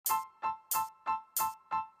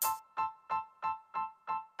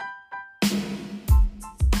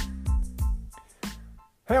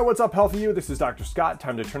Hey, what's up, Healthy You? This is Dr. Scott.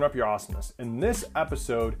 Time to turn up your awesomeness. In this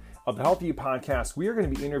episode of the Healthy You podcast, we are going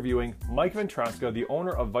to be interviewing Mike Ventreseca, the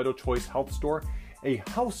owner of Vital Choice Health Store, a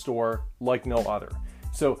health store like no other.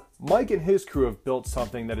 So Mike and his crew have built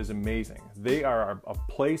something that is amazing. They are a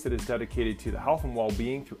place that is dedicated to the health and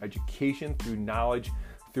well-being through education, through knowledge,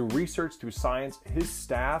 through research, through science. His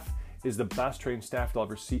staff is the best trained staff you'll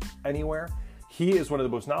ever see anywhere. He is one of the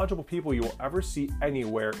most knowledgeable people you will ever see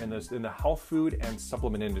anywhere in the health food and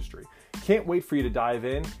supplement industry. Can't wait for you to dive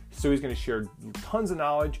in. So he's going to share tons of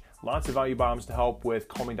knowledge, lots of value bombs to help with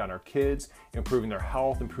calming down our kids, improving their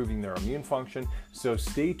health, improving their immune function. So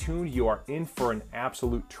stay tuned. You are in for an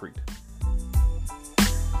absolute treat.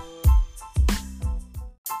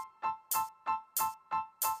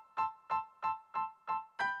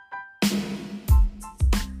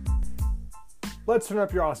 Let's turn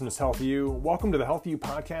up your awesomeness, Healthy You. Welcome to the Healthy You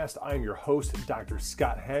podcast. I am your host, Dr.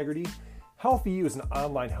 Scott Haggerty. Healthy You is an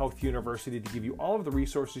online health university to give you all of the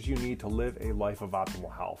resources you need to live a life of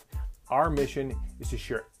optimal health. Our mission is to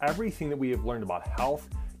share everything that we have learned about health,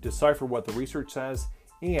 decipher what the research says,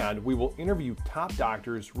 and we will interview top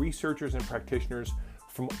doctors, researchers, and practitioners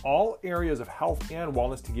from all areas of health and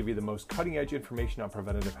wellness to give you the most cutting-edge information on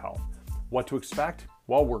preventative health. What to expect?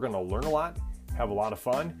 Well, we're going to learn a lot, have a lot of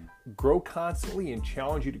fun, grow constantly, and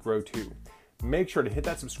challenge you to grow too. Make sure to hit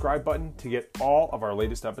that subscribe button to get all of our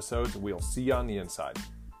latest episodes. We'll see you on the inside.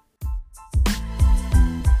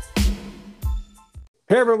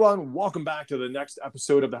 Hey everyone, welcome back to the next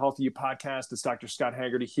episode of the Healthy You podcast. It's Dr. Scott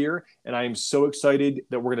Haggerty here, and I am so excited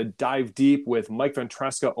that we're going to dive deep with Mike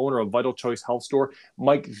Ventreseca, owner of Vital Choice Health Store.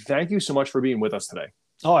 Mike, thank you so much for being with us today.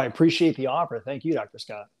 Oh, I appreciate the offer. Thank you, Dr.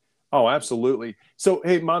 Scott. Oh, absolutely. So,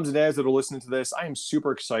 hey, moms and dads that are listening to this, I am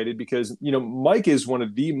super excited because, Mike is one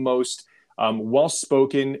of the most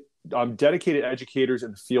well-spoken, dedicated educators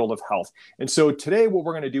in the field of health. And so today what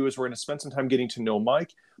we're going to do is we're going to spend some time getting to know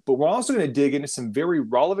Mike, but we're also going to dig into some very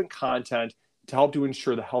relevant content to help to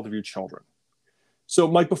ensure the health of your children. So,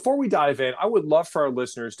 Mike, before we dive in, I would love for our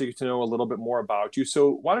listeners to get to know a little bit more about you. So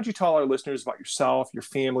why don't you tell our listeners about yourself, your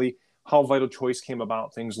family, how Vital Choice came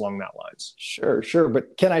about, things along that lines. Sure.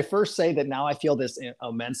 But can I first say that now I feel this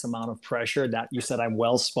immense amount of pressure that you said I'm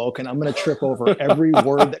well-spoken. I'm going to trip over every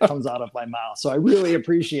word that comes out of my mouth. So I really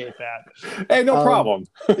appreciate that. Hey, no problem.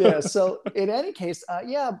 Yeah. So in any case,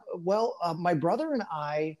 my brother and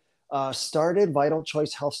I started Vital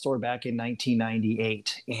Choice Health Store back in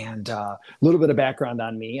 1998. And a little bit of background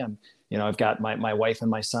on me. I've got my wife and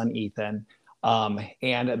my son, Ethan.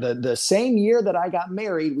 And the same year that I got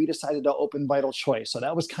married, we decided to open Vital Choice. So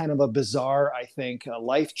that was kind of a bizarre, I think,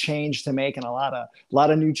 life change to make, and a lot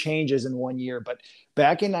of new changes in 1 year. But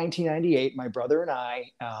back in 1998, my brother and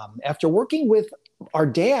I, after working with our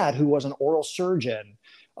dad, who was an oral surgeon,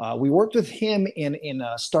 we worked with him in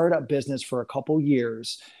a startup business for a couple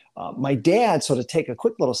years. My dad, so to take a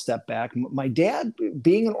quick little step back, my dad,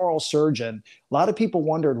 being an oral surgeon, a lot of people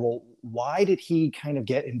wondered, well, why did he kind of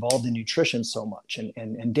get involved in nutrition so much?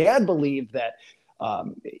 And Dad believed that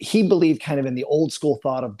he believed kind of in the old school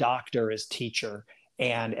thought of doctor as teacher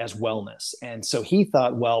and as wellness. And so he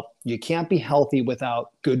thought, well, you can't be healthy without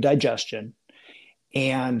good digestion,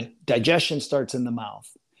 and digestion starts in the mouth.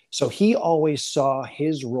 So he always saw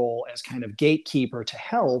his role as kind of gatekeeper to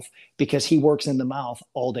health because he works in the mouth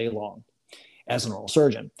all day long as an oral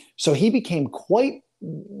surgeon. So he became quite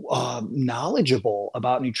knowledgeable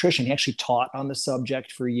about nutrition. He actually taught on the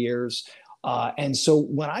subject for years. And so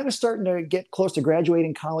when I was starting to get close to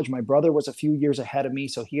graduating college, my brother was a few years ahead of me,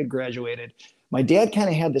 so he had graduated. My dad kind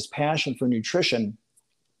of had this passion for nutrition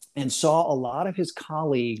and saw a lot of his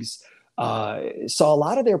colleagues, saw a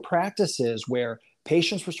lot of their practices where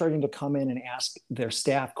patients were starting to come in and ask their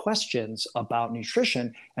staff questions about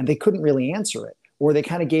nutrition, and they couldn't really answer it, or they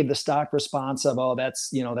kind of gave the stock response of, oh, that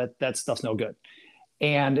stuff's no good.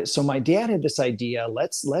 And so my dad had this idea,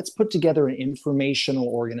 let's put together an informational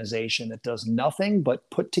organization that does nothing but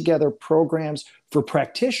put together programs for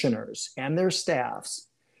practitioners and their staffs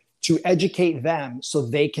to educate them so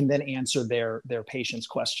they can then answer their patients'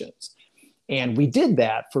 questions. And we did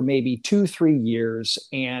that for maybe 2-3 years.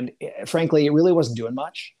 And frankly, it really wasn't doing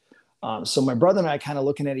much. So my brother and I kind of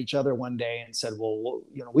looking at each other one day and said, well,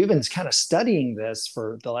 we've been kind of studying this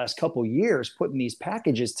for the last couple of years, putting these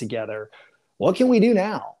packages together. What can we do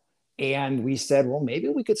now? And we said, well, maybe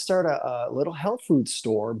we could start a little health food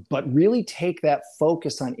store, but really take that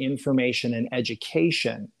focus on information and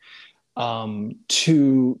education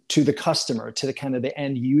to the customer, to the kind of the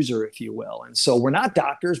end user, if you will. And so we're not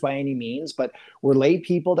doctors by any means, but we're lay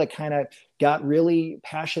people that kind of got really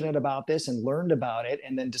passionate about this and learned about it,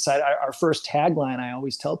 and then decided our first tagline, I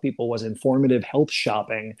always tell people, was informative health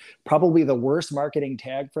shopping. Probably the worst marketing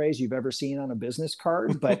tag phrase you've ever seen on a business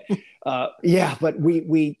card. But yeah, but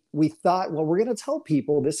we thought, well, we're going to tell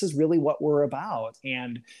people this is really what we're about.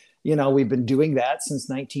 And, we've been doing that since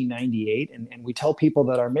 1998. And we tell people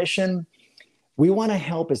that our mission, we want to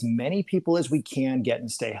help as many people as we can get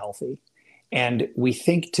and stay healthy. And we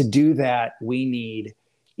think to do that, we need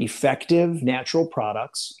effective natural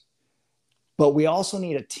products, but we also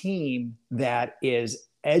need a team that is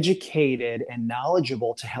educated and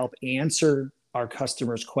knowledgeable to help answer our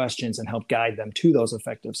customers' questions and help guide them to those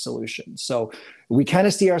effective solutions. So we kind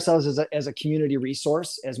of see ourselves as a community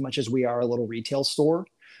resource as much as we are a little retail store.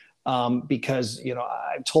 Because,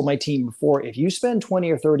 I've told my team before, if you spend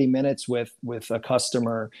 20 or 30 minutes with a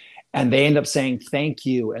customer and they end up saying thank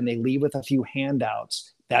you and they leave with a few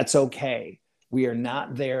handouts, that's okay. We are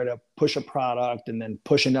not there to push a product and then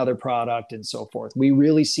push another product and so forth. We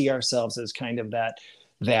really see ourselves as kind of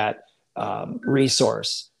that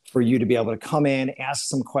resource for you to be able to come in, ask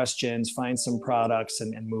some questions, find some products,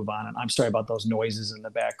 and move on. And I'm sorry about those noises in the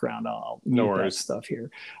background. I'll mute that stuff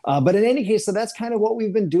here. But in any case, so that's kind of what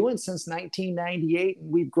we've been doing since 1998.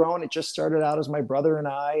 And we've grown. It just started out as my brother and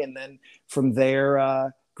I. And then from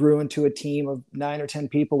there, grew into a team of 9 or 10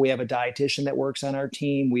 people. We have a dietitian that works on our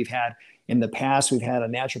team. In the past, we've had a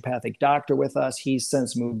naturopathic doctor with us. He's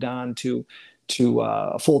since moved on to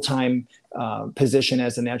a full-time position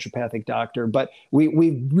as a naturopathic doctor. But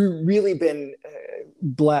we've really been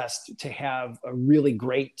blessed to have a really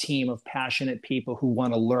great team of passionate people who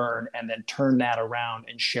want to learn and then turn that around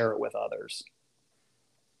and share it with others.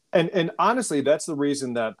 And honestly, that's the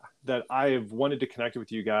reason that I have wanted to connect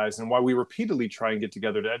with you guys and why we repeatedly try and get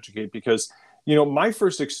together to educate. Because, my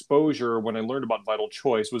first exposure when I learned about Vital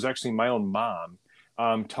Choice was actually my own mom.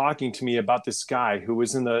 Talking to me about this guy who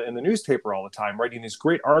was in the newspaper all the time, writing these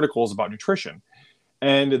great articles about nutrition.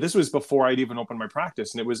 And this was before I'd even opened my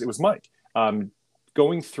practice. And it was Mike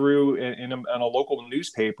going through in a local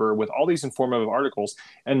newspaper with all these informative articles.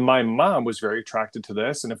 And my mom was very attracted to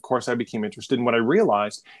this. And of course, I became interested. And what I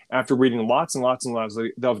realized after reading lots and lots and lots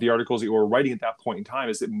of the articles that you were writing at that point in time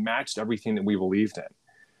is it matched everything that we believed in.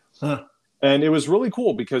 Huh. And it was really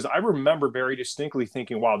cool because I remember very distinctly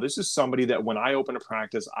thinking, wow, this is somebody that when I open a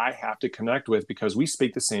practice, I have to connect with because we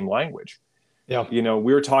speak the same language. Yeah.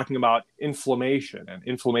 We were talking about inflammation and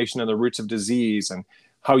the roots of disease and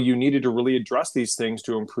how you needed to really address these things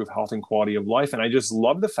to improve health and quality of life. And I just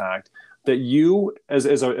love the fact that you as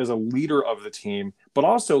a leader of the team, but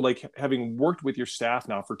also like having worked with your staff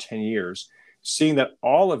now for 10 years, seeing that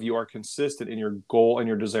all of you are consistent in your goal and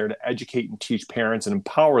your desire to educate and teach parents and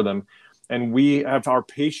empower them. And we have our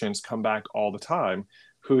patients come back all the time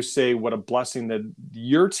who say what a blessing that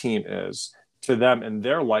your team is to them in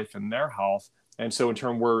their life and their health. And so in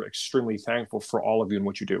turn, we're extremely thankful for all of you and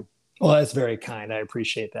what you do. Well, that's very kind. I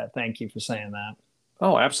appreciate that. Thank you for saying that.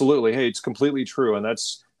 Oh, absolutely. Hey, it's completely true. And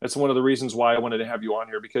that's one of the reasons why I wanted to have you on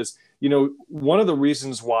here, because, one of the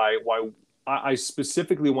reasons why I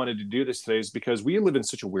specifically wanted to do this today is because we live in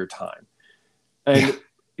such a weird time. And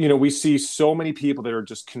we see so many people that are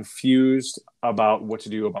just confused about what to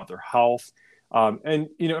do about their health. And,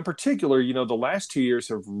 in particular, the last 2 years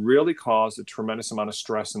have really caused a tremendous amount of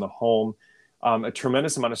stress in the home, a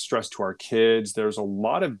tremendous amount of stress to our kids. There's a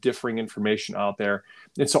lot of differing information out there.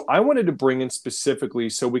 And so I wanted to bring in specifically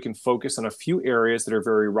so we can focus on a few areas that are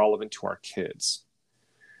very relevant to our kids.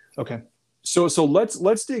 Okay. So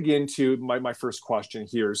let's dig into my first question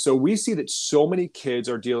here. So we see that so many kids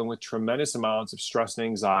are dealing with tremendous amounts of stress and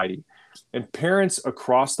anxiety, and parents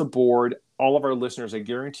across the board, all of our listeners, I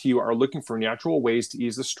guarantee you, are looking for natural ways to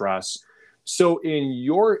ease the stress. So in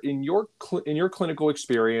your clinical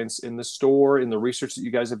experience, in the store, in the research that you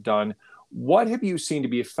guys have done, what have you seen to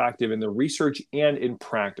be effective in the research and in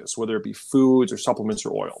practice, whether it be foods or supplements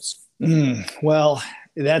or oils? Well,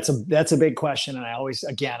 that's a big question. And I always,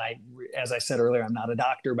 again, as I said earlier, I'm not a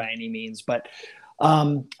doctor by any means, but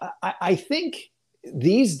I think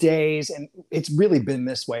these days, and it's really been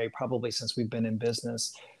this way probably since we've been in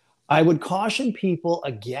business, I would caution people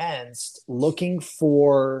against looking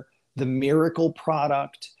for the miracle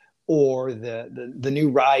product or the new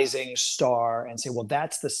rising star and say, well,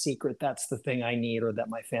 that's the secret, that's the thing I need or that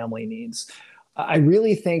my family needs. I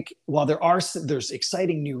really think while there's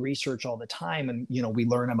exciting new research all the time, and we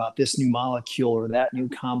learn about this new molecule or that new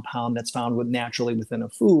compound that's found naturally within a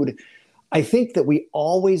food, I think that we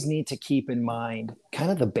always need to keep in mind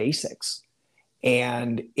kind of the basics.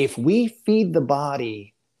 And if we feed the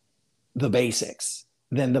body the basics,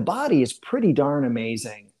 then the body is pretty darn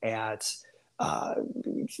amazing at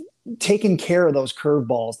taking care of those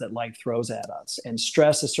curveballs that life throws at us. And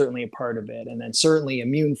stress is certainly a part of it. And then certainly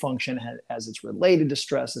immune function as it's related to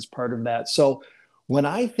stress is part of that. So when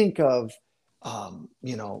I think of,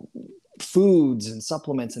 foods and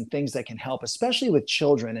supplements and things that can help, especially with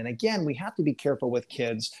children, and again, we have to be careful with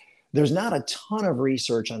kids. There's not a ton of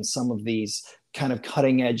research on some of these kind of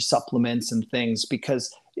cutting edge supplements and things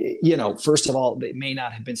because, first of all, they may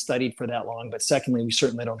not have been studied for that long, but secondly, we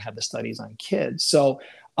certainly don't have the studies on kids. So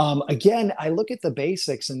again, I look at the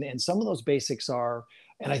basics and some of those basics are,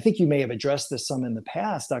 and I think you may have addressed this some in the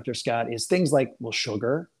past, Dr. Scott, is things like, well,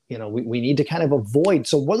 sugar. We need to kind of avoid.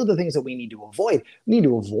 So what are the things that we need to avoid? We need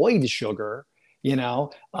to avoid sugar. We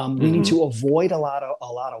need to avoid a lot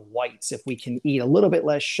of whites. If we can eat a little bit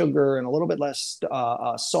less sugar and a little bit less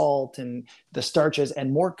salt and the starches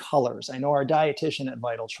and more colors. I know our dietitian at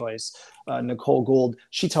Vital Choice, Nicole Gould,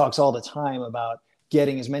 she talks all the time about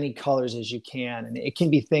getting as many colors as you can. And it can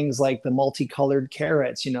be things like the multicolored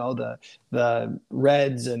carrots, the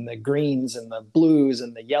reds and the greens and the blues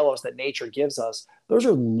and the yellows that nature gives us. Those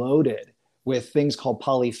are loaded with things called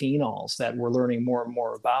polyphenols that we're learning more and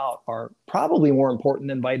more about are probably more important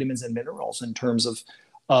than vitamins and minerals in terms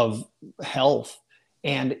of health.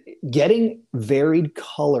 And getting varied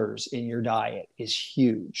colors in your diet is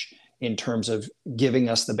huge in terms of giving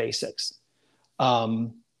us the basics.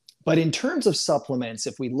 But in terms of supplements,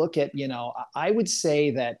 if we look at, I would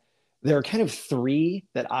say that there are kind of three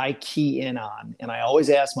that I key in on. And I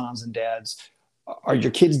always ask moms and dads, are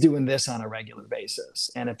your kids doing this on a regular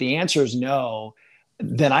basis? And if the answer is no,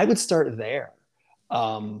 then I would start there.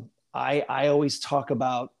 I always talk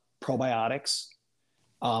about probiotics.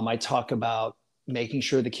 I talk about making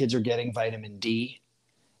sure the kids are getting vitamin D.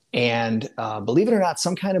 And believe it or not,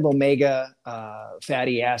 some kind of omega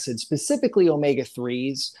fatty acids, specifically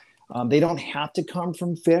omega-3s. They don't have to come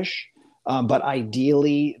from fish, but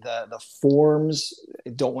ideally the forms,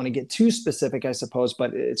 don't want to get too specific, I suppose,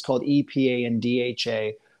 but it's called EPA and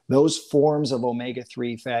DHA. Those forms of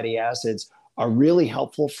omega-3 fatty acids are really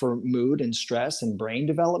helpful for mood and stress and brain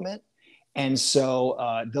development. And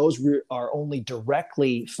so those are only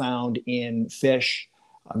directly found in fish.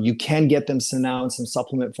 You can get them now in some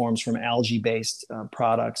supplement forms from algae-based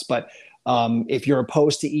products. But if you're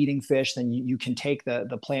opposed to eating fish, then you can take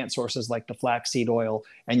the plant sources like the flaxseed oil,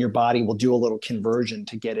 and your body will do a little conversion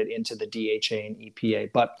to get it into the DHA and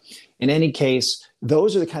EPA. But in any case,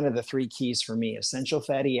 those are the three keys for me: essential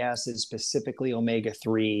fatty acids, specifically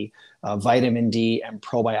omega-3, vitamin D, and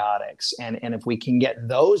probiotics. And if we can get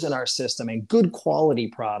those in our system, and good quality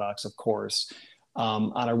products, of course,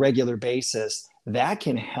 on a regular basis, that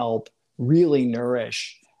can help really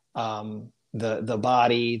nourish the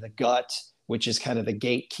body, the gut, which is kind of the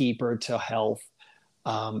gatekeeper to health.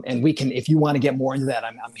 And we can, if you want to get more into that,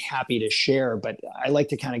 I'm happy to share, but I like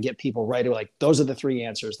to kind of get people right away. Like, those are the three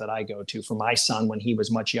answers that I go to for my son when he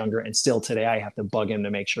was much younger. And still today, I have to bug him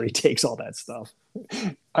to make sure he takes all that stuff.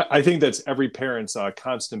 I think that's every parent's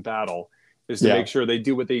constant battle, is to make sure they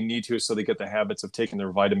do what they need to so they get the habits of taking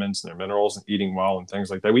their vitamins and their minerals and eating well and things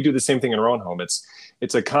like that. We do the same thing in our own home.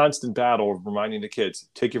 It's a constant battle of reminding the kids,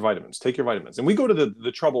 take your vitamins, take your vitamins. And we go to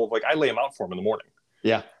the trouble of, like, I lay them out for them in the morning.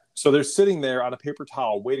 Yeah. So they're sitting there on a paper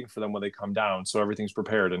towel waiting for them when they come down, so everything's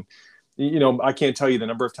prepared. And I can't tell you the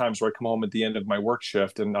number of times where I come home at the end of my work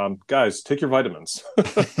shift and, guys, take your vitamins.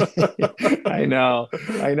 I know.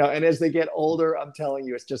 And as they get older, I'm telling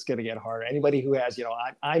you, it's just going to get harder. Anybody who has,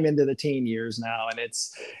 I'm into the teen years now, and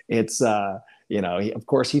it's of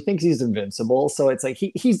course he thinks he's invincible. So it's like,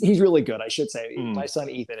 he's really good. I should say my son,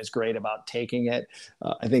 Ethan, is great about taking it.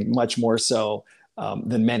 I think much more so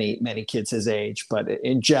than many kids his age. But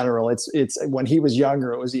in general, it's when he was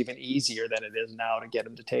younger, it was even easier than it is now to get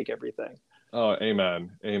him to take everything. Oh,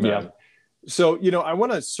 amen. Yeah. So, I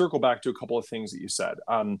want to circle back to a couple of things that you said.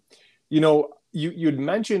 You'd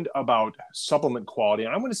mentioned about supplement quality,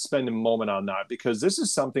 and I want to spend a moment on that, because this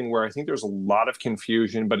is something where I think there's a lot of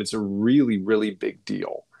confusion, but it's a really, really big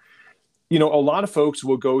deal. A lot of folks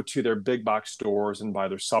will go to their big box stores and buy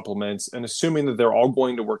their supplements, and assuming that they're all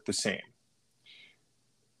going to work the same.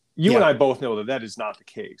 You and I both know that is not the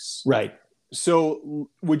case. Right. So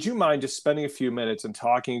would you mind just spending a few minutes and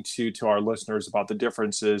talking to our listeners about the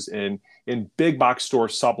differences in big box store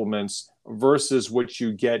supplements versus what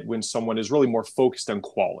you get when someone is really more focused on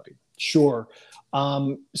quality? Sure.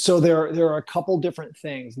 So there are a couple different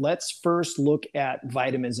things. Let's first look at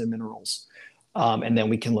vitamins and minerals, and then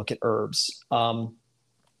we can look at herbs.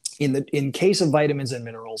 In case of vitamins and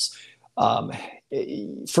minerals,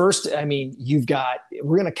 first,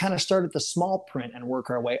 we're going to kind of start at the small print and work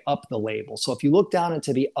our way up the label. So if you look down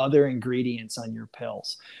into the other ingredients on your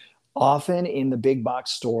pills, Often in the big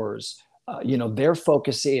box stores, their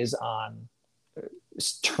focus is on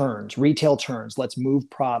turns, retail turns. Let's move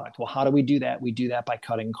product. Well, how do we do that? We do that by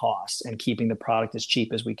cutting costs and keeping the product as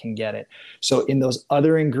cheap as we can get it. So in those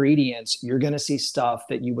other ingredients, you're going to see stuff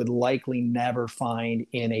that you would likely never find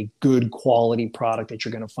in a good quality product that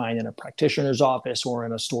you're going to find in a practitioner's office or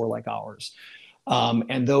in a store like ours.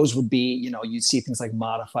 And those would be, you'd see things like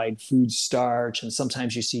modified food starch, and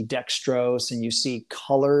sometimes you see dextrose and you see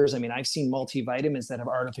colors. I mean, I've seen multivitamins that have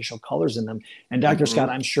artificial colors in them. And Dr. Scott,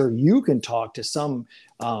 I'm sure you can talk to some,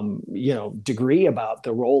 degree about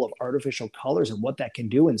the role of artificial colors and what that can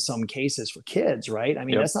do in some cases for kids, right? I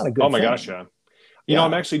mean, That's not a good thing. Oh my gosh, yeah.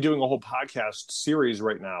 I'm actually doing a whole podcast series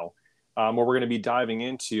right now where we're going to be diving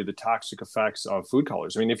into the toxic effects of food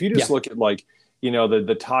colors. I mean, if you just look at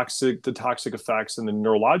the toxic effects and the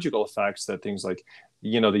neurological effects that things like,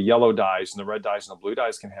 the yellow dyes and the red dyes and the blue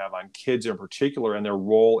dyes can have on kids in particular, and their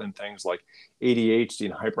role in things like ADHD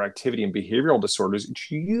and hyperactivity and behavioral disorders, it's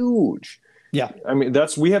huge. Yeah. I mean,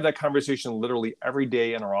 we have that conversation literally every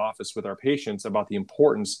day in our office with our patients about the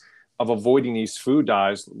importance of avoiding these food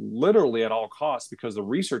dyes literally at all costs, because the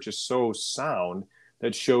research is so sound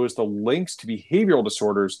that shows the links to behavioral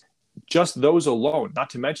disorders, just those alone, not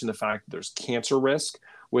to mention the fact that there's cancer risk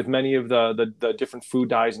with many of the different food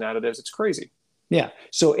dyes and additives. It's crazy. Yeah.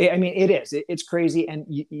 So, I mean, it is. It's crazy. And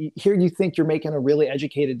here you think you're making a really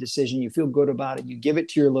educated decision. You feel good about it. You give it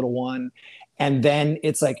to your little one. And then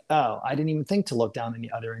it's like, oh, I didn't even think to look down in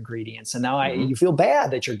the other ingredients. And now you feel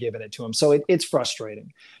bad that you're giving it to them. So it's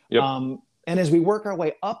frustrating. Yep. And as we work our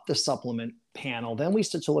way up the supplement panel, then we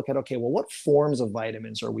start to look at, okay, well, what forms of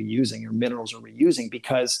vitamins are we using or minerals are we using?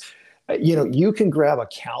 Because you can grab a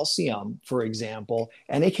calcium, for example,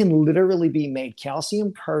 and it can literally be made.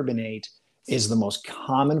 Calcium carbonate is the most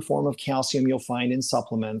common form of calcium you'll find in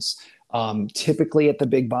supplements, typically at the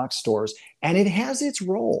big box stores. And it has its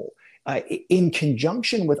role. In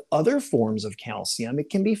conjunction with other forms of calcium, it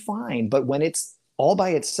can be fine. But when it's all by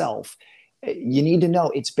itself, you need to know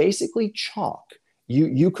it's basically chalk.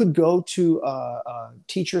 You could go to a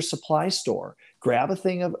teacher supply store, grab a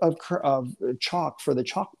thing of chalk for the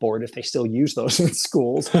chalkboard, if they still use those in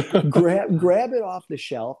schools, grab it off the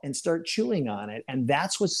shelf and start chewing on it. And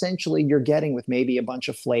that's what essentially you're getting with maybe a bunch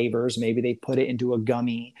of flavors. Maybe they put it into a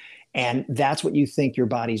gummy, and that's what you think your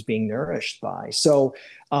body's being nourished by. So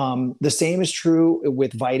the same is true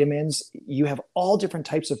with vitamins. You have all different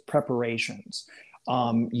types of preparations.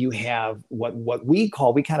 You have what we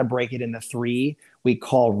kind of break it into three. We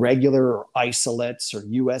call regular or isolates or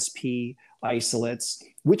USP isolates,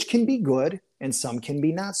 which can be good and some can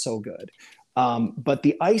be not so good. But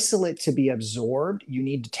the isolate, to be absorbed, you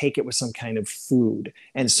need to take it with some kind of food.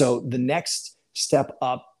 And so the next step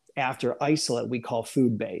up after isolate, we call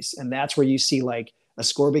food base. And that's where you see like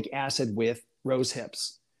ascorbic acid with rose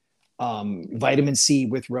hips, vitamin C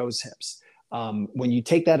with rose hips. When you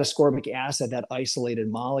take that ascorbic acid, that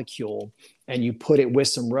isolated molecule, and you put it with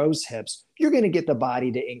some rose hips, you're going to get the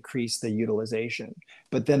body to increase the utilization.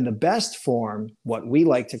 But then the best form, what we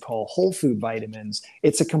like to call whole food vitamins,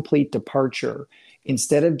 it's a complete departure.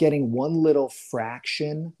 Instead of getting one little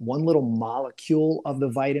fraction, one little molecule of the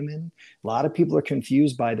vitamin, a lot of people are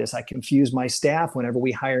confused by this. I confuse my staff whenever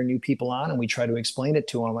we hire new people on and we try to explain it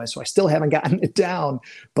to them. So I still haven't gotten it down.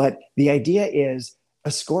 But the idea is,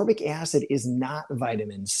 ascorbic acid is not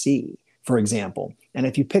vitamin C, for example. And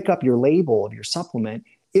if you pick up your label of your supplement,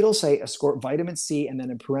 it'll say vitamin C and then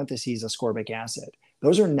in parentheses ascorbic acid.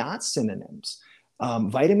 Those are not synonyms.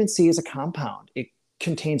 Vitamin C is a compound. It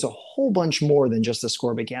contains a whole bunch more than just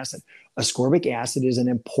ascorbic acid. Ascorbic acid is an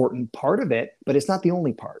important part of it, but it's not the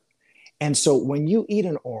only part. And so when you eat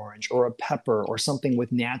an orange or a pepper or something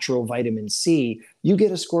with natural vitamin C, you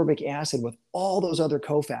get ascorbic acid with all those other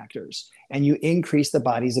cofactors, and you increase the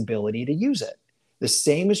body's ability to use it. The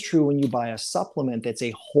same is true when you buy a supplement that's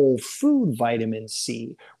a whole food vitamin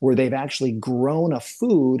C, where they've actually grown a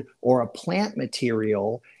food or a plant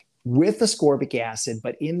material with ascorbic acid,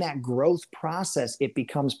 but in that growth process, it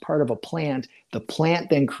becomes part of a plant. The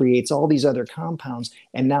plant then creates all these other compounds,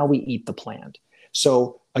 and now we eat the plant.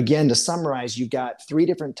 So again, to summarize, you've got three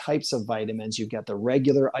different types of vitamins. You've got the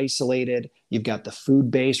regular isolated, you've got the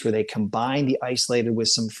food base where they combine the isolated with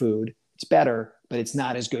some food. It's better, but it's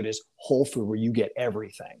not as good as whole food where you get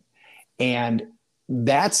everything. And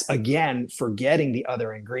that's, again, forgetting the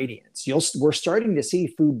other ingredients. We're starting to see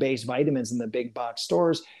food-based vitamins in the big box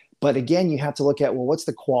stores. But again, you have to look at, well, what's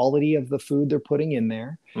the quality of the food they're putting in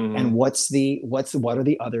there? And what are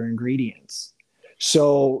the other ingredients?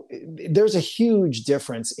 So there's a huge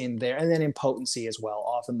difference in there. And then in potency as well.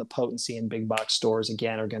 Often the potency in big box stores,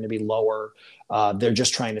 again, are going to be lower. They're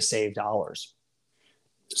just trying to save dollars.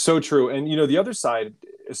 So true. And the other side,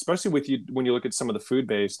 especially with you when you look at some of the food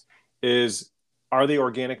based, is are they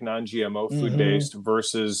organic, non-GMO food Mm-hmm. based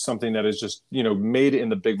versus something that is just, made in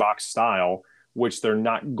the big box style, which they're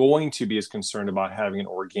not going to be as concerned about having an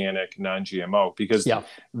organic, non-GMO, because Yeah.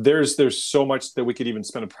 there's so much that we could even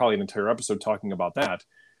spend probably an entire episode talking about that.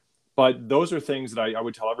 But those are things that I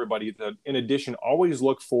would tell everybody that, in addition, always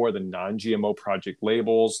look for the non-GMO project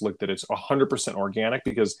labels, look that it's 100% organic,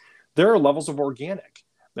 because there are levels of organic.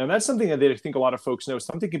 And that's something that I think a lot of folks know.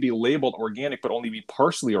 Something can be labeled organic, but only be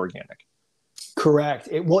partially organic. Correct.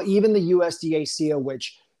 Well, even the USDA seal,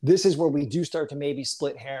 which this is where we do start to maybe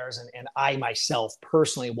split hairs. And I myself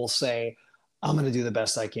personally will say, I'm going to do the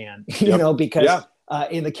best I can, Yep. because Yeah.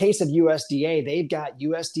 in the case of USDA, they've got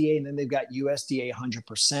USDA and then they've got USDA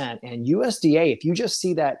 100%. And USDA, if you just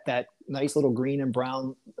see that nice little green and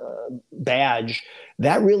brown badge,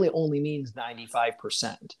 that really only means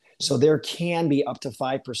 95%. So there can be up to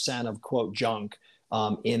 5% of quote junk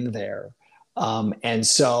in there. And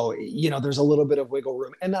so, there's a little bit of wiggle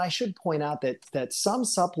room. And I should point out that some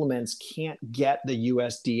supplements can't get the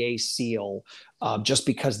USDA seal just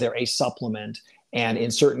because they're a supplement. And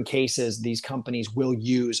in certain cases, these companies will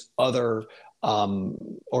use other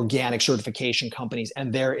organic certification companies.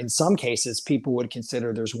 And there, in some cases, people would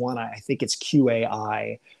consider, there's one, I think it's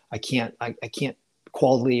QAI. I can't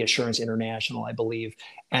Quality Assurance International, I believe.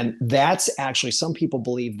 And that's actually, some people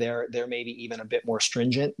believe they're maybe even a bit more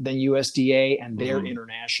stringent than USDA, and they're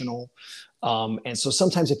international. And so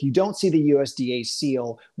sometimes if you don't see the USDA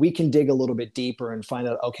seal, we can dig a little bit deeper and find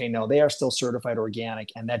out, okay, no, they are still certified organic.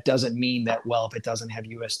 And that doesn't mean that, well, if it doesn't have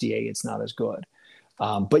USDA, it's not as good.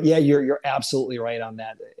 But yeah, you're absolutely right on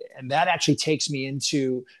that. And that actually takes me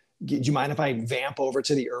into, do you mind if I vamp over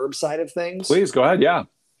to the herb side of things? Please go ahead. Yeah.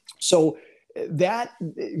 So that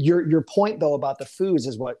your point though about the foods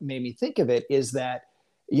is what made me think of it, is that,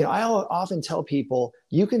 I often tell people,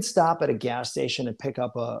 you can stop at a gas station and pick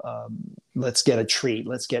up let's get a treat.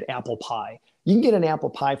 Let's get apple pie. You can get an apple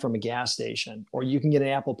pie from a gas station, or you can get an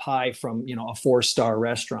apple pie from, a 4-star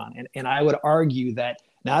restaurant. And I would argue that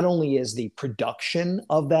not only is the production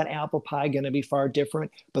of that apple pie going to be far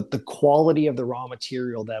different, but the quality of the raw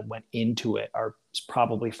material that went into it are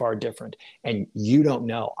probably far different. And you don't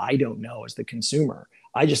know. I don't know as the consumer.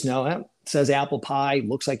 I just know it says apple pie,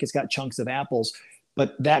 looks like it's got chunks of apples,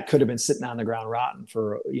 but that could have been sitting on the ground rotten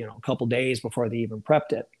for, a couple of days before they even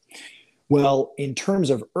prepped it. Well, in terms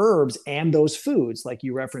of herbs and those foods, like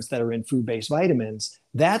you referenced, that are in food-based vitamins,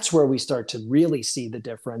 that's where we start to really see the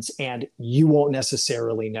difference. And you won't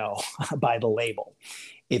necessarily know by the label.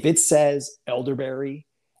 If it says elderberry,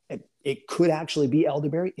 it could actually be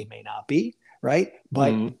elderberry. It may not be, right?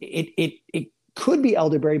 But it could be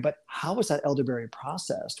elderberry, but how was that elderberry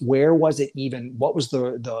processed? Where was it even? What was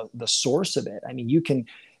the source of it? I mean, you can,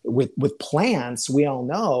 with plants, we all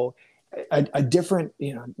know, a different,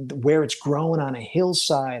 where it's grown on a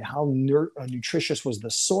hillside, how nutritious was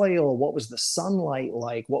the soil, what was the sunlight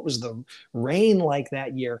like, what was the rain like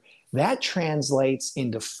that year. That translates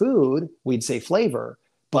into food. We'd say flavor,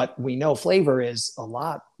 but we know flavor is a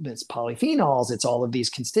lot. It's polyphenols, it's all of these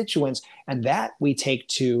constituents, and that we take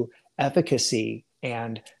to efficacy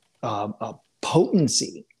and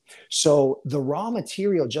potency. So the raw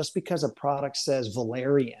material, just because a product says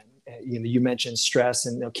valerian, you mentioned stress,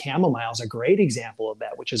 and chamomile is a great example of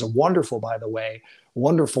that, which is a wonderful, by the way,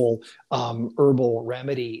 wonderful herbal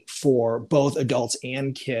remedy for both adults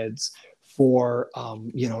and kids for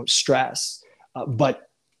stress. But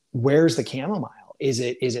where's the chamomile? Is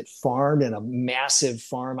it farmed in a massive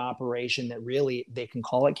farm operation that really they can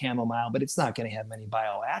call it chamomile, but it's not going to have many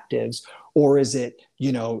bioactives? Or is it,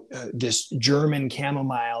 this German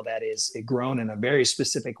chamomile that is grown in a very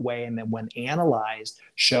specific way, and then when analyzed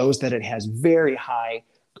shows that it has very high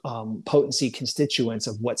potency constituents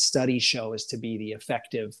of what studies show is to be the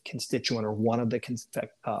effective constituent, or one of the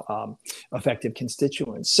effective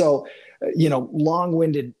constituents. So,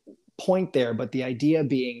 long-winded point there, but the idea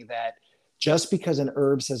being that just because an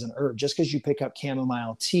herb says an herb, just because you pick up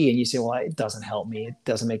chamomile tea and you say, well, it doesn't help me, it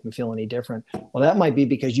doesn't make me feel any different. Well, that might be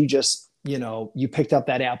because you just, you picked up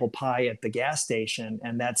that apple pie at the gas station,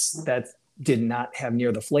 and that did not have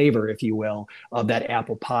near the flavor, if you will, of that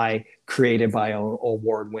apple pie created by an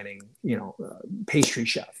award-winning, pastry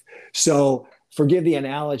chef. So forgive the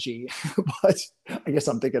analogy, but I guess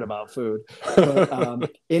I'm thinking about food. But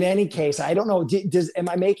in any case, I don't know. Am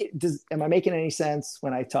I making any sense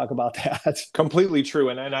when I talk about that? Completely true.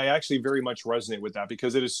 And I actually very much resonate with that,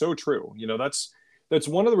 because it is so true. that's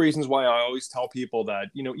one of the reasons why I always tell people that,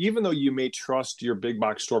 even though you may trust your big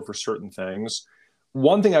box store for certain things,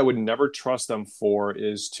 one thing I would never trust them for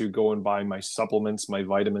is to go and buy my supplements, my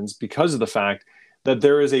vitamins, because of the fact that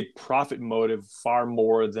there is a profit motive far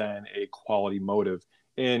more than a quality motive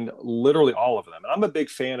in literally all of them. And I'm a big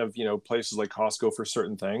fan of, places like Costco for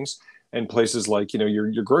certain things and places like,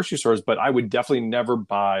 your grocery stores, but I would definitely never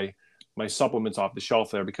buy my supplements off the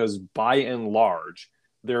shelf there because by and large,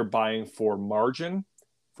 they're buying for margin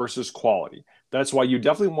versus quality. That's why you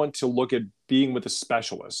definitely want to look at being with a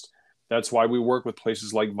specialist. That's why we work with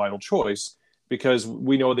places like Vital Choice, because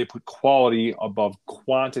we know they put quality above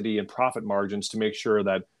quantity and profit margins to make sure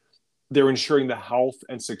that they're ensuring the health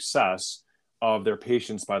and success of their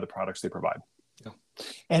patients by the products they provide. Yeah.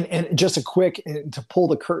 And just a quick, to pull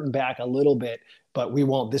the curtain back a little bit, but we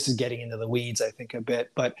won't, this is getting into the weeds, I think, a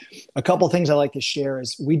bit. But a couple of things I like to share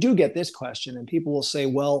is we do get this question and people will say,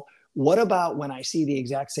 well, what about when I see the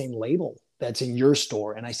exact same label that's in your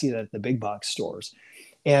store and I see that at the big box stores?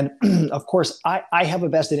 And of course, I have a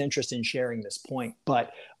vested interest in sharing this point,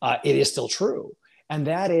 but it is still true. And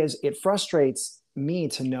that is, it frustrates me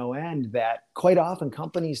to no end that quite often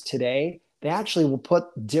companies today, they actually will put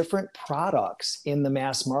different products in the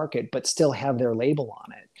mass market, but still have their label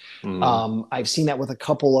on it. I've seen that with a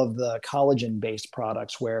couple of the collagen-based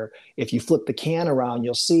products where if you flip the can around,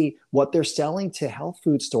 you'll see what they're selling to health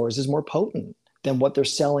food stores is more potent than what they're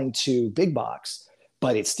selling to big box.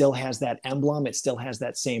 But it still has that emblem. It still has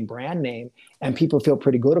that same brand name, and people feel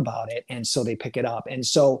pretty good about it. And so they pick it up. And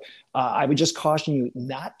so I would just caution you,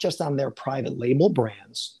 not just on their private label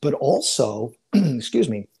brands, but also, excuse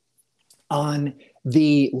me, on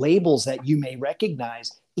the labels that you may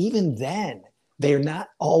recognize. Even then, they're not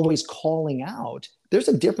always calling out. There's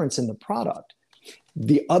a difference in the product.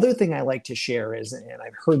 The other thing I like to share is, and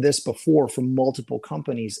I've heard this before from multiple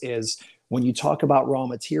companies, is when you talk about raw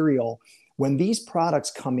material, when these products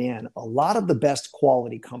come in, a lot of the best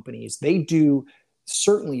quality companies, they do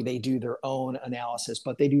their own analysis,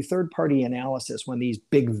 but they do third-party analysis when these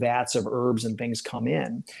big vats of herbs and things come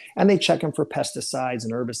in. And they check them for pesticides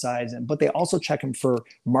and herbicides, but they also check them for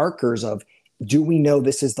markers of, do we know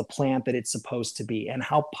this is the plant that it's supposed to be? And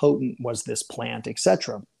how potent was this plant, et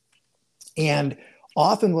cetera? And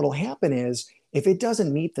often what will happen is, if it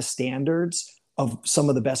doesn't meet the standards of some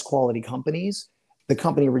of the best quality companies, the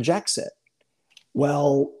company rejects it.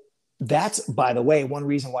 Well, that's, by the way, one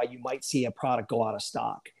reason why you might see a product go out of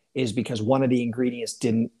stock is because one of the ingredients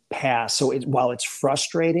didn't pass. So while it's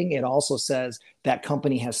frustrating, it also says that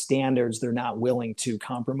company has standards they're not willing to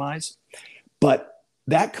compromise. But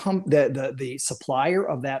the supplier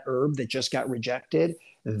of that herb that just got rejected,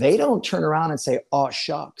 they don't turn around and say, oh,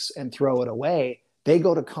 shucks, and throw it away. They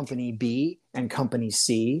go to company B and company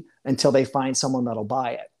C until they find someone that'll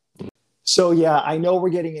buy it. So yeah, I know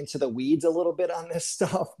we're getting into the weeds a little bit on this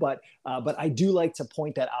stuff, but I do like to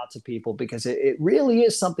point that out to people because it really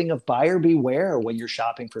is something of buyer beware when you're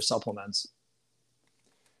shopping for supplements.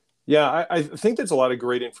 Yeah, I think there's a lot of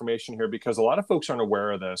great information here because a lot of folks aren't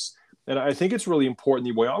aware of this. And I think it's really important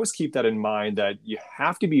that we always keep that in mind, that you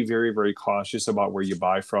have to be very, very cautious about where you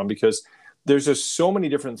buy from, because there's just so many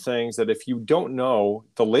different things that if you don't know,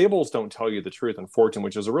 the labels don't tell you the truth, unfortunately,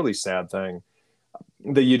 which is a really sad thing.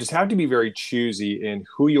 That you just have to be very choosy in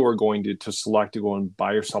who you are going to select to go and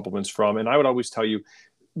buy your supplements from. And I would always tell you,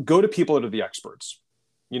 go to people that are the experts.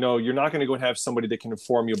 You're not going to go and have somebody that can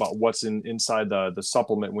inform you about what's inside the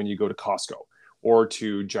supplement when you go to Costco or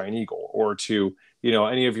to Giant Eagle or to,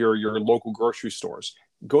 any of your local grocery stores.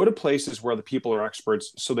 Go to places where the people are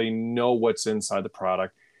experts so they know what's inside the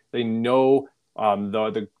product. They know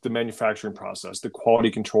the manufacturing process, the quality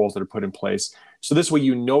controls that are put in place. So this way,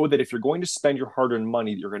 that if you're going to spend your hard-earned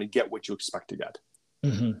money, you're going to get what you expect to get.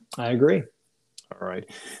 Mm-hmm. I agree. All right.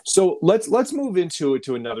 So let's move into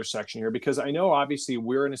another section here, because I know obviously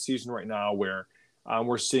we're in a season right now where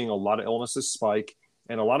we're seeing a lot of illnesses spike,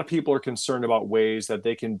 and a lot of people are concerned about ways that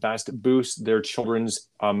they can best boost their children's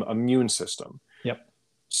immune system. Yep.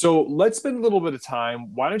 So let's spend a little bit of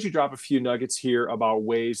time. Why don't you drop a few nuggets here about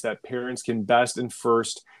ways that parents can best and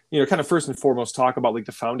first and foremost talk about like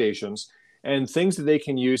the foundations and things that they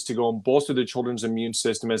can use to go and bolster their children's immune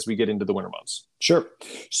system as we get into the winter months. Sure.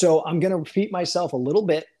 So I'm going to repeat myself a little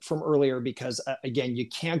bit from earlier because again, you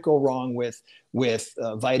can't go wrong with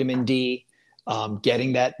vitamin D,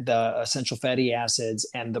 getting the essential fatty acids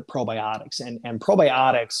and the probiotics and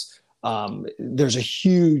probiotics. There's a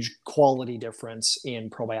huge quality difference in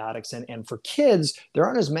probiotics. And for kids, there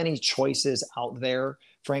aren't as many choices out there,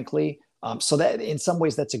 frankly. So that in some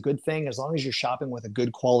ways that's a good thing. As long as you're shopping with a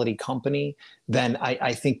good quality company, then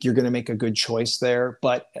I think you're going to make a good choice there.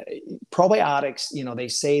 But probiotics, they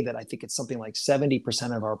say that I think it's something like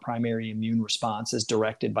 70% of our primary immune response is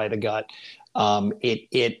directed by the gut.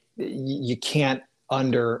 You can't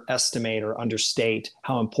underestimate or understate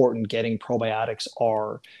how important getting probiotics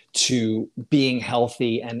are to being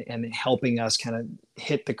healthy and helping us kind of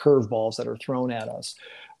hit the curveballs that are thrown at us.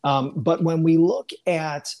 But when we look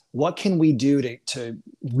at what can we do to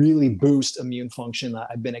really boost immune function,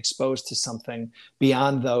 I've been exposed to something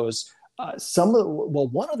beyond those.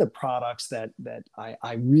 One of the products that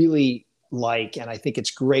I really like, and I think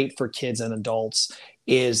it's great for kids and adults,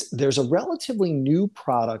 is there's a relatively new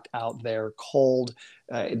product out there called,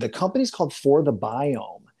 the company's called For the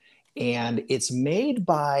Biome. And it's made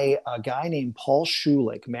by a guy named Paul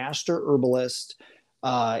Schulich, master herbalist.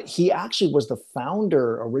 He actually was the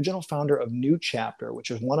original founder of New Chapter,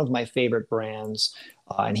 which is one of my favorite brands.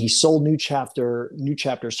 And he sold New Chapter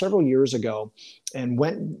several years ago, and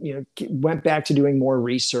went back to doing more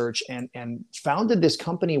research and founded this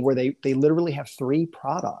company where they literally have 3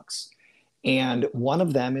 products. And one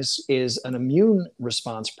of them is an immune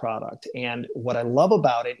response product. And what I love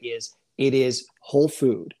about it is whole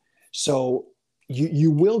food. So you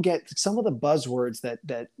will get some of the buzzwords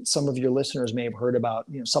that some of your listeners may have heard about,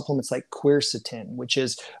 supplements like quercetin, which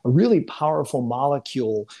is a really powerful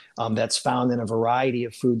molecule that's found in a variety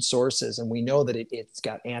of food sources. And we know that it's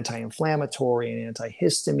got anti-inflammatory and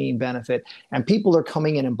antihistamine benefit. And people are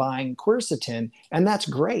coming in and buying quercetin, and that's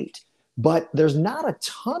great. But there's not a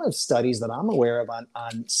ton of studies that I'm aware of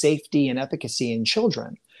on safety and efficacy in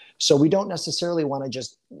children. So we don't necessarily want to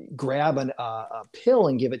just grab a pill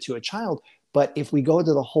and give it to a child. But if we go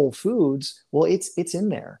to the whole foods, well, it's in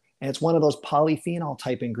there. And it's one of those polyphenol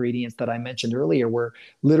type ingredients that I mentioned earlier, where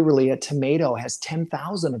literally a tomato has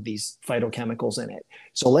 10,000 of these phytochemicals in it.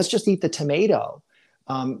 So let's just eat the tomato.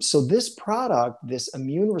 So this product, this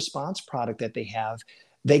immune response product that they have,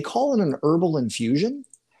 they call it an herbal infusion.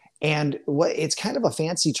 And it's kind of a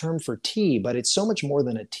fancy term for tea, but it's so much more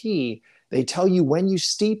than a tea. They tell you when you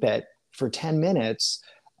steep it for 10 minutes,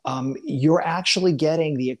 you're actually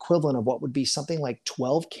getting the equivalent of what would be something like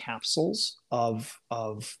 12 capsules of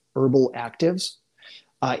herbal actives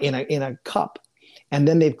in a cup. And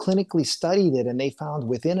then they've clinically studied it, and they found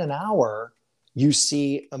within an hour, you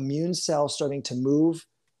see immune cells starting to move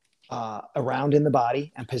around in the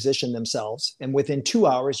body and position themselves. And within 2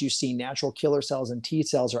 hours, you see natural killer cells and T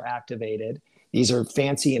cells are activated. These are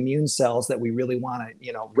fancy immune cells that we really want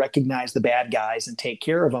to, recognize the bad guys and take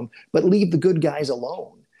care of them, but leave the good guys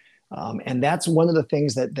alone. And that's one of the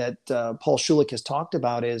things that Paul Schulich has talked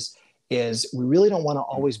about is we really don't want to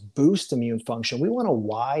always boost immune function. We want a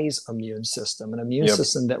wise immune system, an immune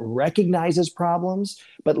system that recognizes problems,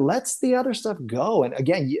 but lets the other stuff go. And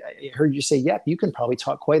again, I heard you say, you can probably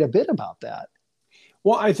talk quite a bit about that.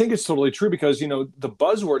 Well, I think it's totally true because, the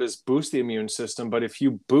buzzword is boost the immune system. But if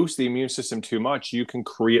you boost the immune system too much, you can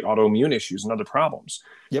create autoimmune issues and other problems.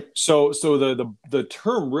 Yep. So the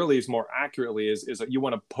term really is more accurately is that you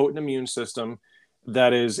want a potent immune system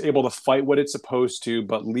that is able to fight what it's supposed to,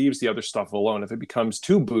 but leaves the other stuff alone. If it becomes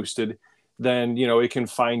too boosted, then, it can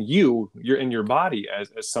find you're in your body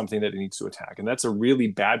as something that it needs to attack. And that's a really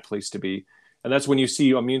bad place to be. And that's when you see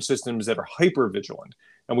immune systems that are hypervigilant.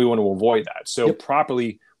 And we want to avoid that. So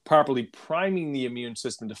properly priming the immune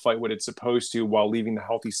system to fight what it's supposed to while leaving the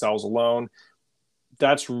healthy cells alone.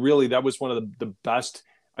 That was one of the best,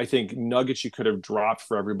 I think, nuggets you could have dropped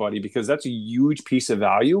for everybody, because that's a huge piece of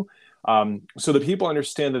value. So that people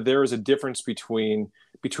understand that there is a difference between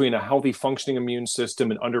a healthy functioning immune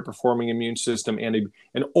system, an underperforming immune system, and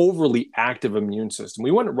an overly active immune system.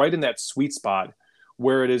 We want it right in that sweet spot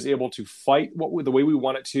where it is able to fight the way we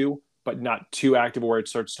want it to, but not too active where it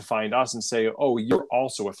starts to find us and say, oh, you're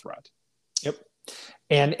also a threat. Yep.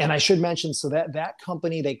 And I should mention, so that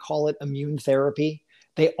company, they call it immune therapy.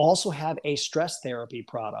 They also have a stress therapy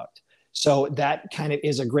product. So that kind of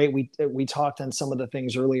is a great, we talked on some of the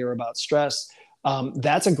things earlier about stress.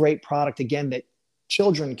 That's a great product, again, that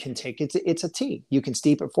children can take. It's a tea. You can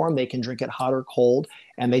steep it for them. They can drink it hot or cold,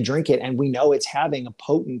 and they drink it. And we know it's having a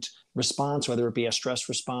potent response, whether it be a stress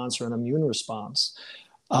response or an immune response.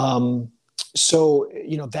 So,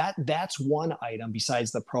 that's one item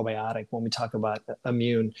besides the probiotic when we talk about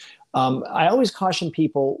immune. I always caution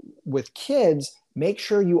people with kids, make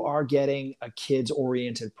sure you are getting a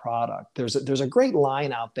kids-oriented product. There's a great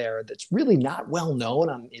line out there that's really not well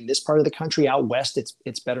known in this part of the country. Out west,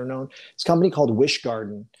 it's better known. It's a company called Wish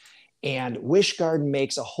Garden. And Wish Garden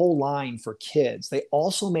makes a whole line for kids. They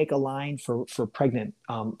also make a line for pregnant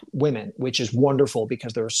women, which is wonderful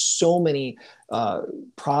because there are so many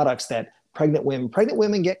products that pregnant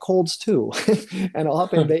women get colds too, and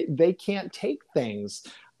often they can't take things.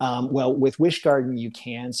 Well, with Wish Garden you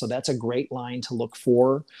can, so that's a great line to look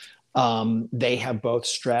for. They have both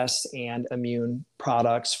stress and immune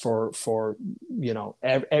products for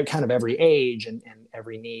kind of every age and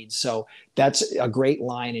every need. So that's a great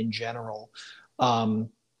line in general.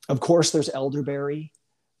 Of course, there's elderberry.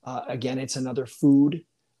 Again, it's another food.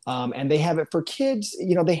 And they have it for kids.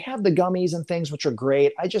 They have the gummies and things, which are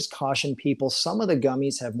great. I just caution people, some of the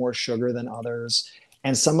gummies have more sugar than others,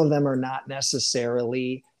 and some of them are not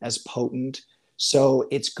necessarily as potent. So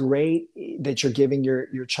it's great that you're giving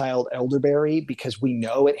your child elderberry because we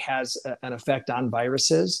know it has an effect on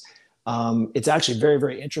viruses. It's actually very,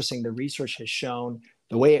 very interesting. The research has shown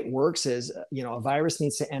the way it works is, a virus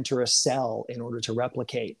needs to enter a cell in order to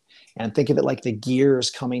replicate. And think of it like the gears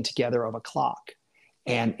coming together of a clock.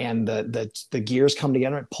 And the gears come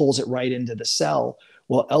together and it pulls it right into the cell.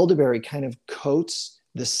 Well, elderberry kind of coats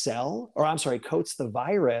the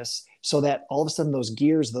virus so that all of a sudden those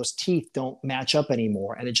gears, those teeth don't match up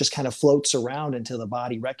anymore. And it just kind of floats around until the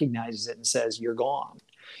body recognizes it and says, you're gone.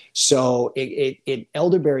 So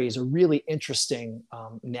elderberry is a really interesting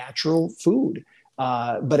natural food.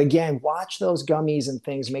 But again, watch those gummies and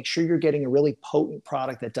things. Make sure you're getting a really potent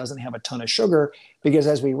product that doesn't have a ton of sugar, because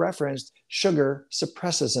as we referenced, sugar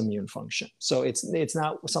suppresses immune function. So it's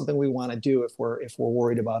not something we want to do if we're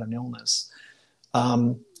worried about an illness.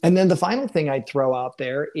 And then the final thing I'd throw out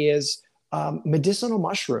there is medicinal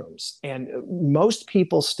mushrooms. And most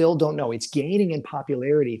people still don't know. It's gaining in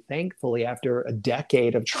popularity, thankfully, after a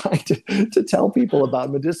decade of trying to tell people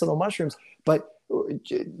about medicinal mushrooms. But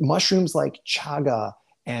mushrooms like chaga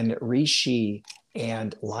and reishi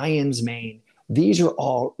and lion's mane, these are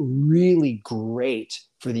all really great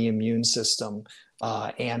for the immune system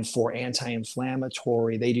and for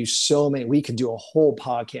anti-inflammatory. They do so many. We could do a whole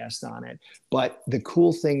podcast on it. But the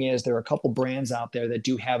cool thing is there are a couple brands out there that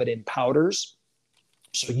do have it in powders.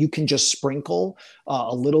 So you can just sprinkle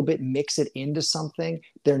a little bit, mix it into something.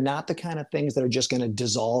 They're not the kind of things that are just going to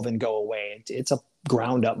dissolve and go away. It's a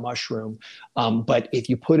ground up mushroom. But if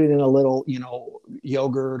you put it in a little,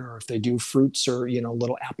 yogurt, or if they do fruits or,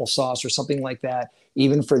 little applesauce or something like that,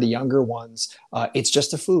 even for the younger ones, it's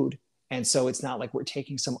just a food. And so it's not like we're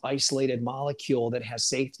taking some isolated molecule that has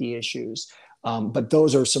safety issues. But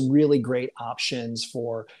those are some really great options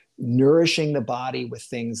for nourishing the body with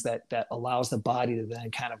things that allows the body to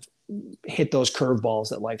then kind of hit those curveballs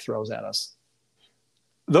that life throws at us.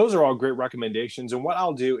 Those are all great recommendations. And what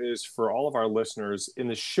I'll do is, for all of our listeners, in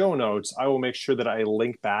the show notes, I will make sure that I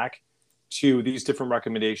link back to these different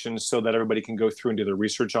recommendations so that everybody can go through and do their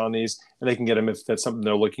research on these, and they can get them if that's something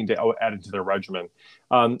they're looking to add into their regimen.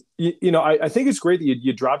 I think it's great that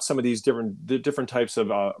you dropped some of these different types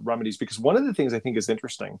of remedies, because one of the things I think is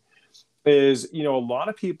interesting is, a lot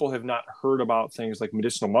of people have not heard about things like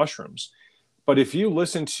medicinal mushrooms. But if you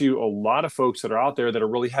listen to a lot of folks that are out there that are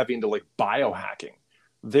really heavy into like biohacking,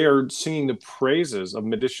 they're singing the praises of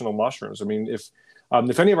medicinal mushrooms. I mean, if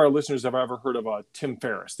any of our listeners have ever heard of Tim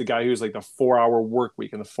Ferriss, the guy who's like the 4-hour work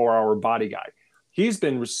week and the 4-hour body guy, he's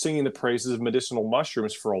been singing the praises of medicinal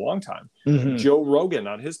mushrooms for a long time. Mm-hmm. Joe Rogan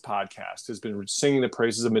on his podcast has been singing the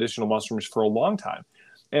praises of medicinal mushrooms for a long time.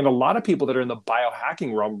 And a lot of people that are in the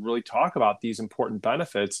biohacking realm really talk about these important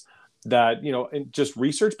benefits that, just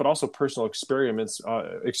research, but also personal experience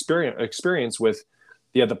with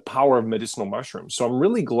the power of medicinal mushrooms. So I'm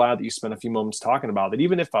really glad that you spent a few moments talking about that.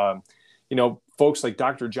 Even if, folks like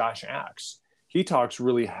Dr. Josh Axe, he talks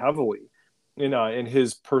really heavily in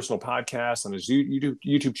his personal podcast on his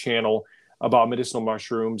YouTube channel about medicinal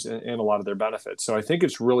mushrooms and a lot of their benefits. So I think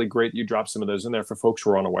it's really great you dropped some of those in there for folks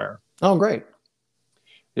who are unaware. Oh, great.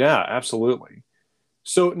 Yeah, absolutely.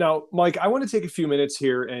 So now, Mike, I want to take a few minutes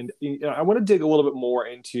here, and I want to dig a little bit more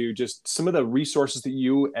into just some of the resources that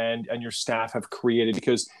you and your staff have created,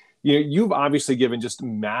 because you've obviously given just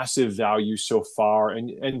massive value so far,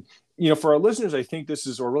 and for our listeners, I think this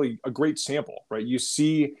is really a great sample, right? You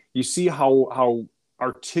see how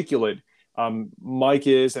articulate Mike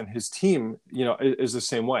is, and his team, is the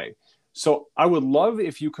same way. So I would love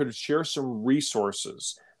if you could share some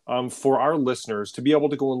resources for our listeners to be able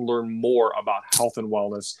to go and learn more about health and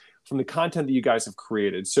wellness from the content that you guys have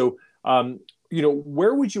created. So,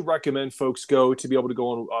 where would you recommend folks go to be able to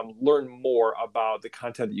go and learn more about the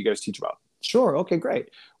content that you guys teach about? Sure. Okay, great.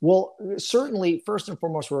 Well, certainly, first and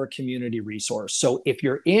foremost, we're a community resource. So if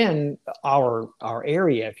you're in our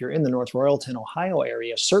area, if you're in the North Royalton, Ohio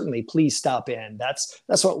area, certainly please stop in.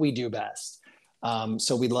 That's what we do best.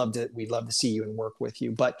 So we'd love to see you and work with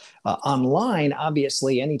you. But online,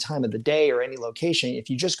 obviously, any time of the day or any location, if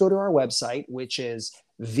you just go to our website, which is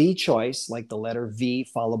VChoice, like the letter V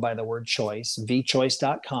followed by the word choice,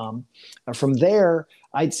 vchoice.com. From there,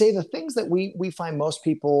 I'd say the things that we find most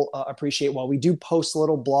people appreciate, while we do post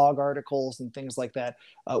little blog articles and things like that,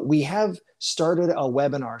 we have started a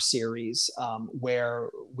webinar series where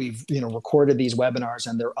we've recorded these webinars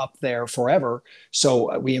and they're up there forever.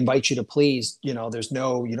 So we invite you to please, you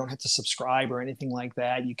don't have to subscribe or anything like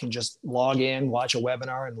that. You can just log in, watch a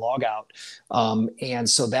webinar, and log out. And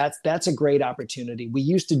so that's a great opportunity. We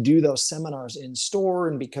used to do those seminars in store,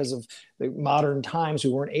 and because of the modern times,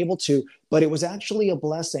 we weren't able to. But it was actually a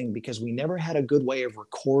blessing because we never had a good way of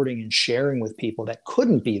recording and sharing with people that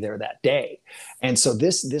couldn't be there that day. And so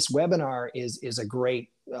this webinar is a great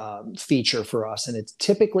feature for us. And it's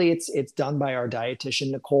typically done by our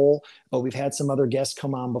dietitian, Nicole, but we've had some other guests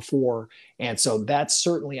come on before. And so that's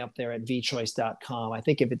certainly up there at vchoice.com. I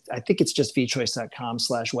think it's just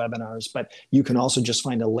vchoice.com/webinars, but you can also just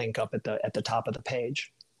find a link up at the top of the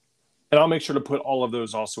page. And I'll make sure to put all of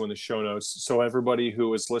those also in the show notes so everybody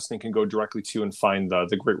who is listening can go directly to and find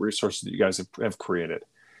the great resources that you guys have created.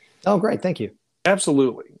 Oh, great. Thank you.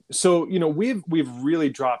 Absolutely. So, we've really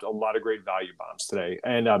dropped a lot of great value bombs today.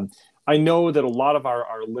 And I know that a lot of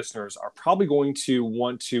our listeners are probably going to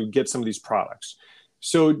want to get some of these products.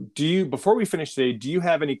 So before we finish today, do you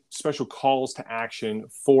have any special calls to action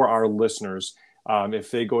for our listeners if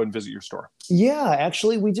they go and visit your store? Yeah,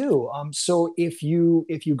 actually we do. So if you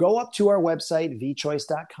go up to our website,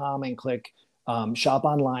 vchoice.com, and click shop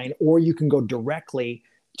online, or you can go directly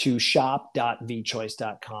to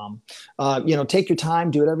shop.vchoice.com. Take your time,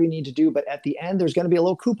 do whatever you need to do. But at the end, there's going to be a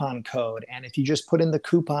little coupon code. And if you just put in the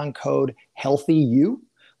coupon code HealthyU,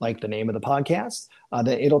 like the name of the podcast,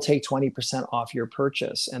 then it'll take 20% off your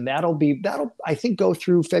purchase. And that'll I think go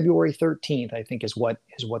through February 13th, I think is what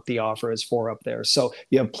the offer is for up there. So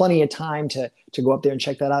you have plenty of time to go up there and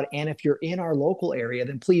check that out. And if you're in our local area,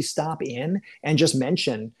 then please stop in and just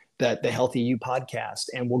mention that the Healthy You podcast,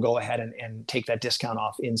 and we'll go ahead and take that discount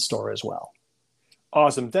off in store as well.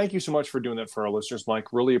 Awesome. Thank you so much for doing that for our listeners,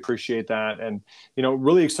 Mike. Really appreciate that. And,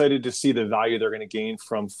 really excited to see the value they're going to gain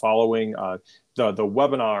from following the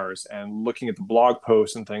webinars and looking at the blog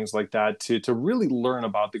posts and things like that to really learn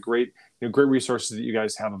about the great resources that you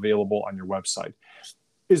guys have available on your website.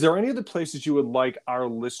 Is there any other places you would like our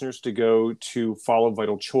listeners to go to follow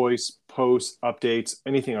Vital Choice, posts, updates,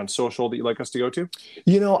 anything on social that you'd like us to go to?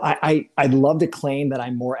 I'd love to claim that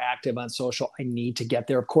I'm more active on social. I need to get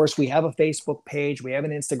there. Of course, we have a Facebook page. We have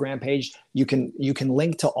an Instagram page. You can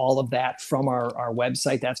link to all of that from our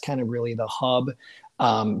website. That's kind of really the hub.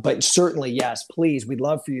 But certainly, yes, please, we'd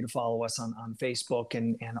love for you to follow us on Facebook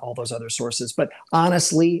and all those other sources. But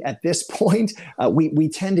honestly, at this point, we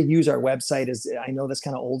tend to use our website as, I know that's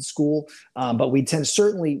kind of old school, but we tend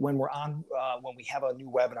certainly when we have a new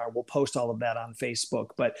webinar, we'll post all of that on Facebook.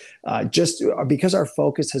 But just because our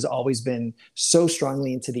focus has always been so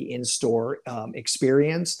strongly into the in-store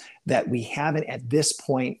experience, that we haven't at this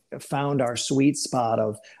point found our sweet spot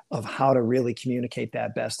of how to really communicate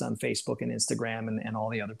that best on Facebook and Instagram and all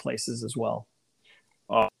the other places as well.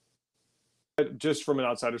 Just from an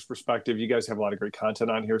outsider's perspective, you guys have a lot of great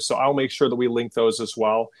content on here. So I'll make sure that we link those as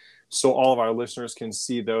well, so all of our listeners can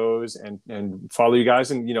see those and follow you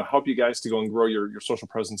guys and, help you guys to go and grow your social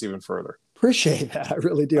presence even further. Appreciate that. I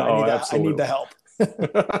really do. I need the help.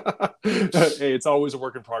 Hey, it's always a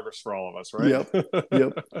work in progress for all of us, right?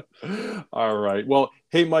 Yep. All right. Well,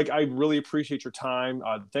 hey, Mike, I really appreciate your time.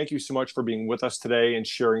 Thank you so much for being with us today and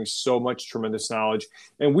sharing so much tremendous knowledge.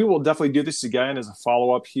 And we will definitely do this again as a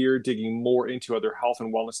follow-up here, digging more into other health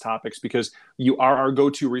and wellness topics, because you are our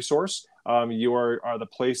go-to resource. You are the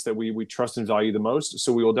place that we trust and value the most.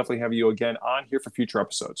 So we will definitely have you again on here for future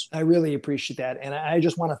episodes. I really appreciate that. And I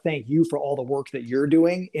just want to thank you for all the work that you're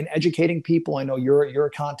doing in educating people. I know you're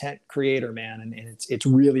a content creator, man, and it's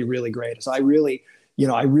really, really great. So I really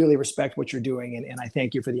respect what you're doing, and I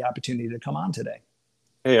thank you for the opportunity to come on today.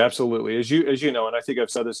 Hey, absolutely. As you know, and I think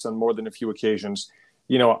I've said this on more than a few occasions,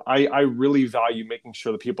 I really value making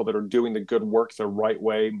sure the people that are doing the good work the right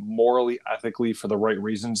way, morally, ethically, for the right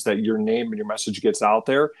reasons, that your name and your message gets out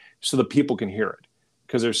there so that people can hear it.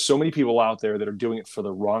 Because there's so many people out there that are doing it for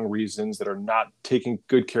the wrong reasons, that are not taking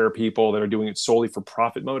good care of people, that are doing it solely for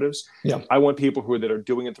profit motives. Yeah. I want people that are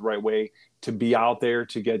doing it the right way to be out there,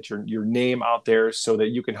 to get your name out there so that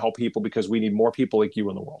you can help people, because we need more people like you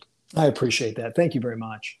in the world. I appreciate that. Thank you very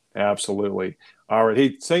much. Absolutely. All right.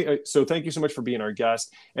 Hey, so thank you so much for being our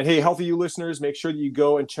guest. And hey, Healthy You listeners, make sure that you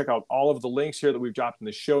go and check out all of the links here that we've dropped in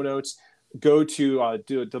the show notes. Go to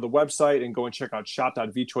the website and go and check out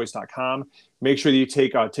shop.vchoice.com. Make sure that you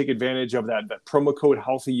take advantage of that promo code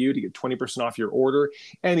HealthyU to get 20% off your order,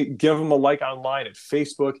 and give them a like online at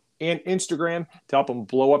Facebook and Instagram to help them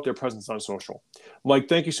blow up their presence on social. Mike,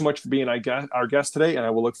 thank you so much for being our guest today, and I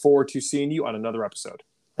will look forward to seeing you on another episode.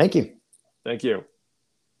 Thank you. Thank you.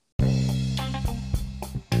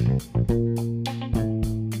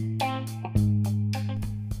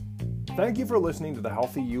 Thank you for listening to the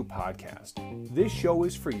Healthy You podcast. This show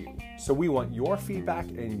is for you, so we want your feedback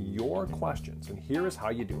and your questions, and here is how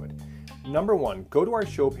you do it. Number one, go to our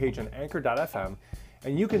show page on anchor.fm,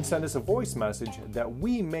 and you can send us a voice message that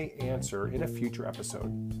we may answer in a future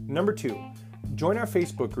episode. Number two, join our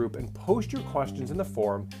Facebook group and post your questions in the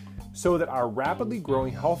forum so that our rapidly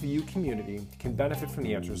growing Healthy You community can benefit from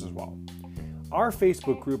the answers as well. Our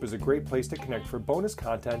Facebook group is a great place to connect for bonus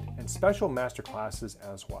content and special masterclasses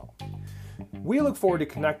as well. We look forward to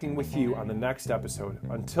connecting with you on the next episode.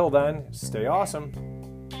 Until then, stay awesome.